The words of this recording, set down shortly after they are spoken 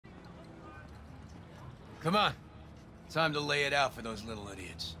Come on. Time to lay it out for those little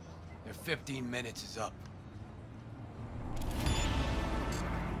idiots. Their 15 minutes is up.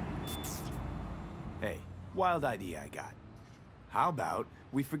 Hey, wild idea I got. How about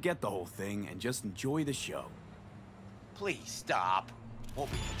we forget the whole thing and just enjoy the show? Please stop.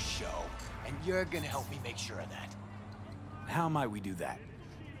 Won't be no show, and you're gonna help me make sure of that. How might we do that?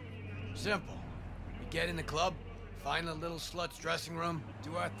 Simple. We get in the club, find the little slut's dressing room,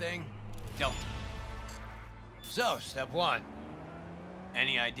 do our thing, don't. So, step one.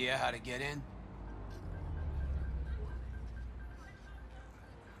 Any idea how to get in?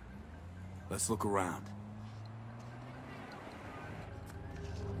 Let's look around.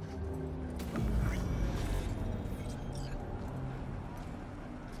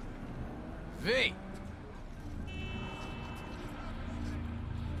 V!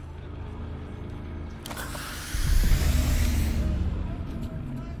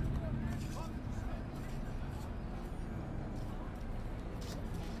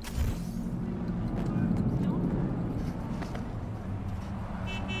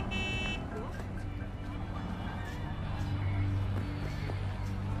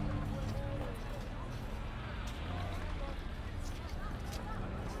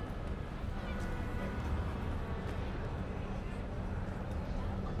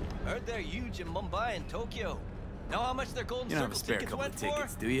 Heard they're huge in Mumbai and Tokyo. Know how much their Golden You don't have Circle a spare tickets couple went of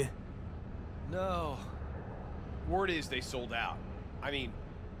tickets, for? do you? No. Word is they sold out. I mean,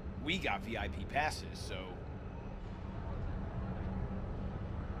 we got VIP passes, so...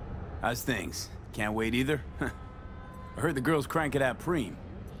 How's things? Can't wait either? I heard the girls cranking out preem.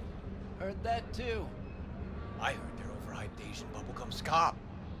 Heard that too. I heard they're overhyped Asian bubblegum scop.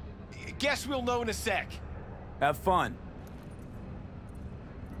 Guess we'll know in a sec. Have fun.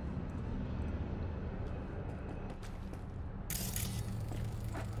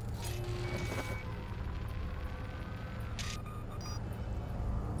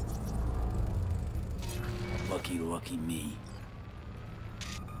 Lucky me.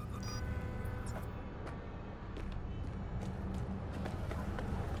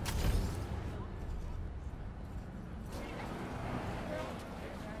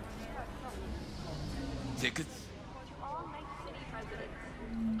 Tickets? To all Night City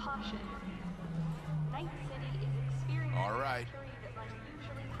residents, caution. Night City is experiencing All right. a period of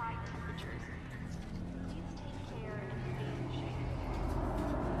unusually high temperatures. Please take care and stay in shape.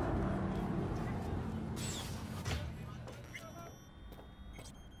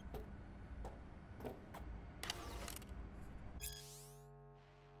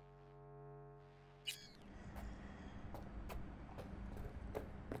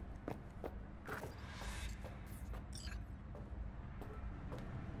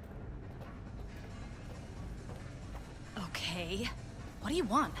 Okay. What do you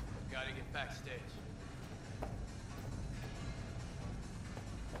want? Gotta get backstage.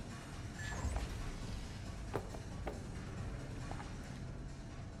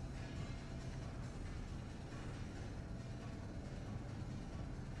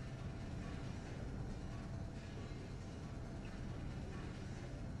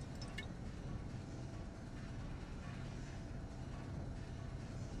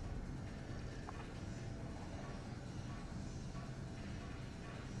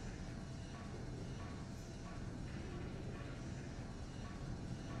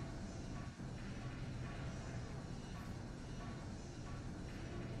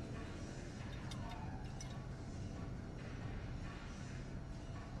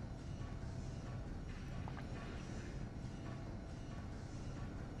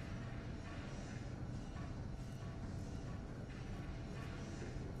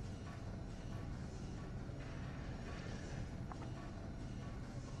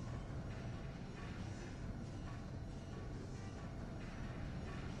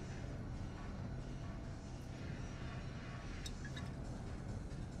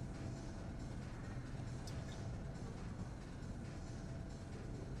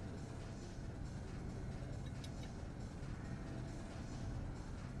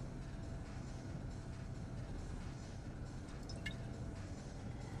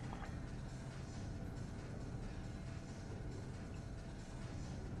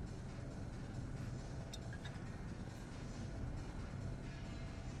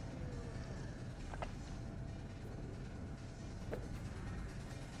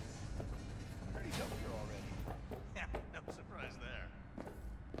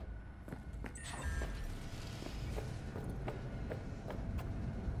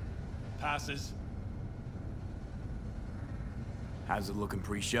 Passes. How's it looking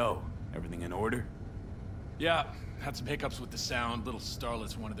pre-show? Everything in order? Yeah, Had some hiccups with the sound. Little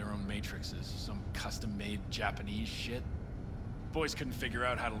starlets wanted their own matrices. Some custom-made Japanese shit. Boys couldn't figure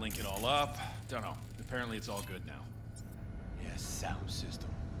out how to link it all up. Don't know. Apparently it's all good now. Yeah, sound system.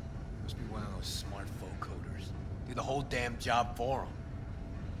 Must be one of those smart vocoders. Do the whole damn job for them.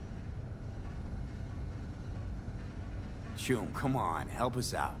 Choom, come on, help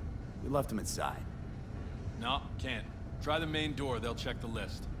us out. We left him inside. No, can't. Try the main door, they'll check the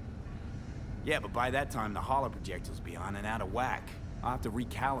list. Yeah, but by that time, the holo projectile's be on and out of whack. I'll have to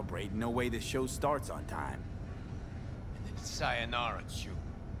recalibrate, no way this show starts on time. And then sayonara, Chu.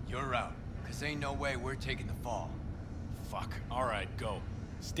 You're out. Cause ain't no way we're taking the fall. Fuck. Alright, go.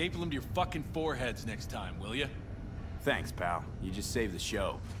 Staple them to your fucking foreheads next time, will ya? Thanks, pal. You just saved the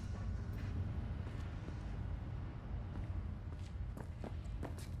show.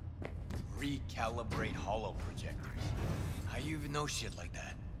 Recalibrate holo projectors. How you even know shit like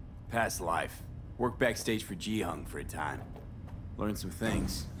that? Past life. Worked backstage for Ji-Hung for a time. Learned some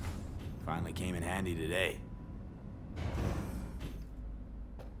things. Finally came in handy today.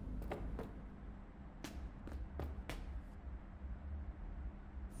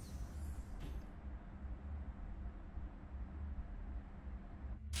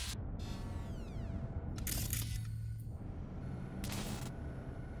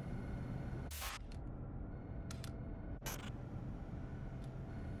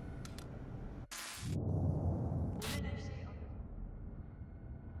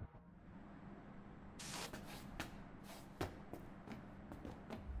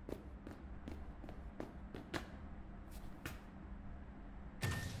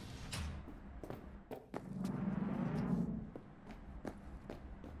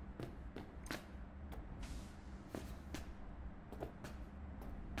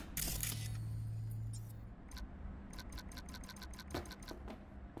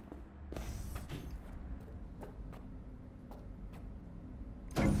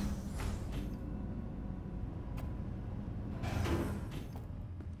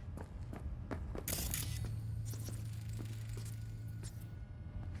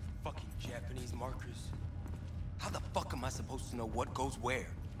 Japanese markers? How the fuck am I supposed to know what goes where?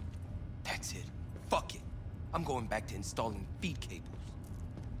 That's it. Fuck it. I'm going back to installing feed cables.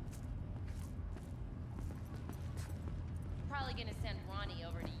 Probably gonna send Ronnie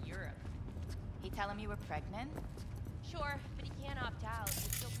over to Europe. He tell him you were pregnant? Sure, but he can't opt out.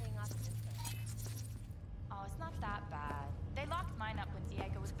 He's still paying off his income. Oh, it's not that bad. They locked mine up when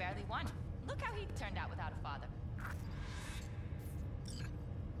Diego was barely one. Look how he turned out without a father.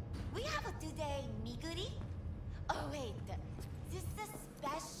 We have a today, Miguri? Oh wait, this the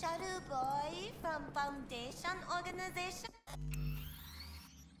special boy from Foundation Organization?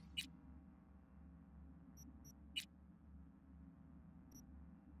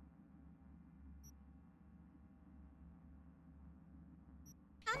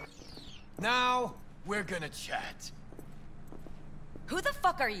 Now, we're gonna chat. Who the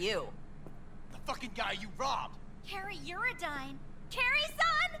fuck are you? The fucking guy you robbed. Kerry Uridine. Kerry,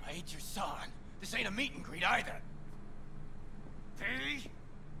 son! I ain't your son. This ain't a meet and greet either. Hey?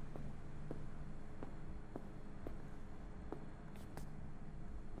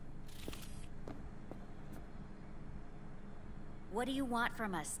 What do you want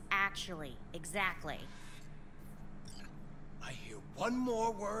from us, actually? Exactly. I hear one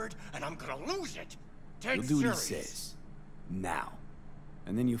more word, and I'm gonna lose it. Dead You'll do what he serious. says. Now.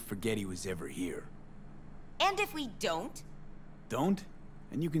 And then you'll forget he was ever here. And if we don't? Don't?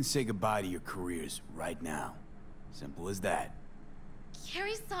 And you can say goodbye to your careers right now. Simple as that.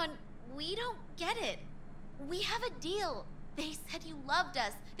 Kerry-san, we don't get it. We have a deal. They said you loved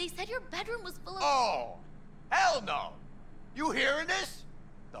us. They said your bedroom was full of— Oh! Hell no! You hearing this?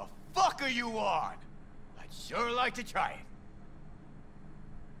 The fuck are you on? I'd sure like to try it.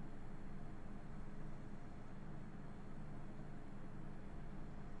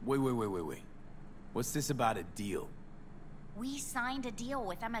 Wait. What's this about a deal? We signed a deal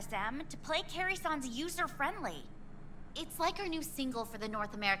with MSM to play Kerry-san's user-friendly. It's like our new single for the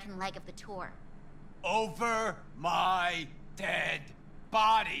North American leg of the tour. Over my dead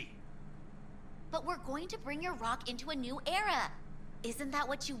body. But we're going to bring your rock into a new era. Isn't that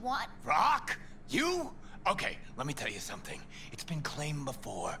what you want? Rock? You? Okay, let me tell you something. It's been claimed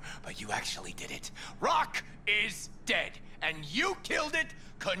before, but you actually did it. Rock is dead, and you killed it.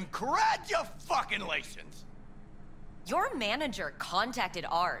 Congratulations! Your manager contacted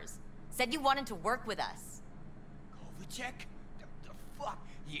ours. Said you wanted to work with us. Kovacic? The fuck?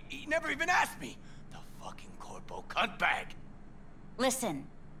 He never even asked me. The fucking corpo cuntbag. Listen,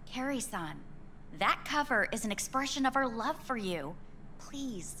 Kerry-san, that cover is an expression of our love for you.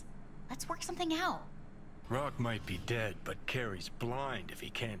 Please, let's work something out. Rock might be dead, but Kerry's blind if he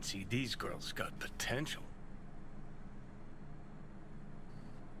can't see these girls got potential.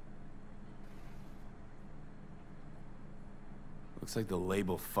 Looks like the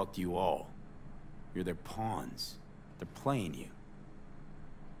label fucked you all. You're their pawns. They're playing you.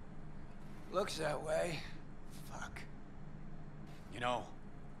 Looks that way. Fuck. You know,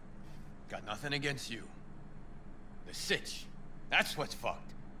 got nothing against you. The sitch. That's what's fucked.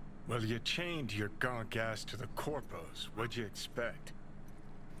 Well, you chained your gonk ass to the corpos. What'd you expect?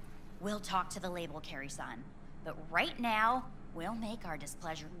 We'll talk to the label, Kerry-san. But right now, we'll make our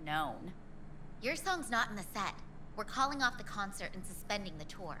displeasure known. Your song's not in the set. We're calling off the concert and suspending the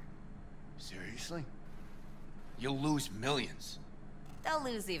tour. Seriously? You'll lose millions. They'll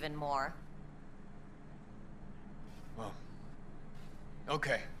lose even more. Well,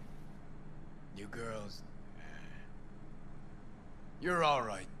 okay. You girls... You're all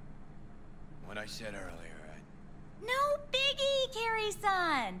right. What I said earlier, No biggie,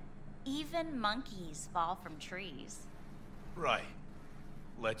 Kerry-san! Even monkeys fall from trees. Right.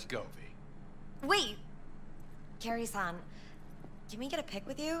 Let's go, V. Wait! Kerry-san, can we get a pic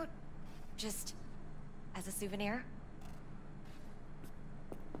with you? Just as a souvenir?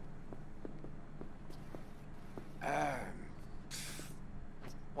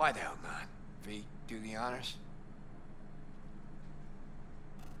 Why the hell not? V, do the honors.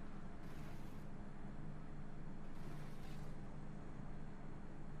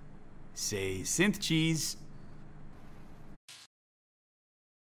 Say synth cheese.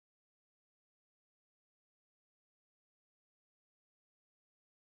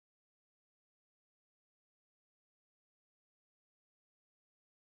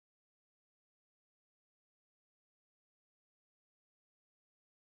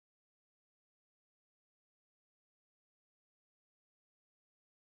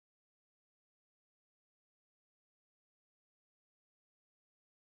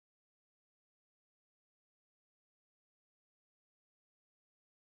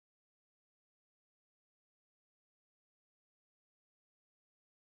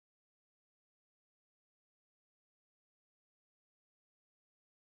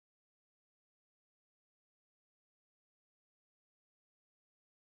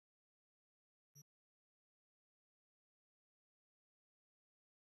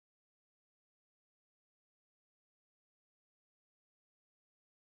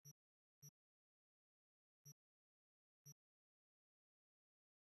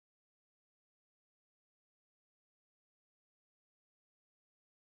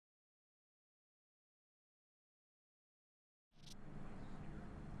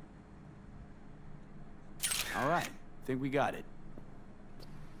 All right, think we got it.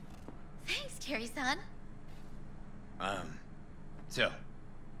 Thanks, Kerry-san. So,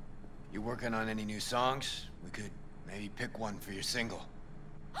 you working on any new songs? We could maybe pick one for your single.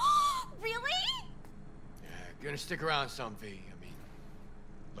 Really? Yeah, gonna stick around some, V. I mean,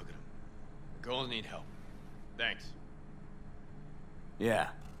 look at them. The girls need help. Thanks. Yeah,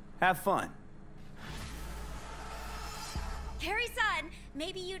 have fun. Kerry-san,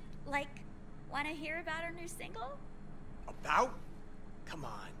 maybe you'd, want to hear about our new single? About? Come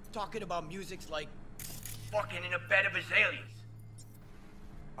on, talking about music's like fucking in a bed of azaleas.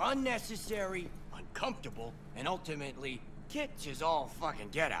 Unnecessary, uncomfortable, and ultimately, kitsch is all fucking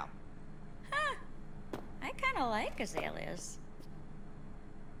get out. Huh. I kind of like azaleas.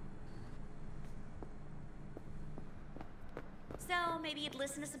 So maybe you'd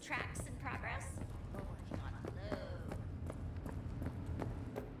listen to some tracks in progress?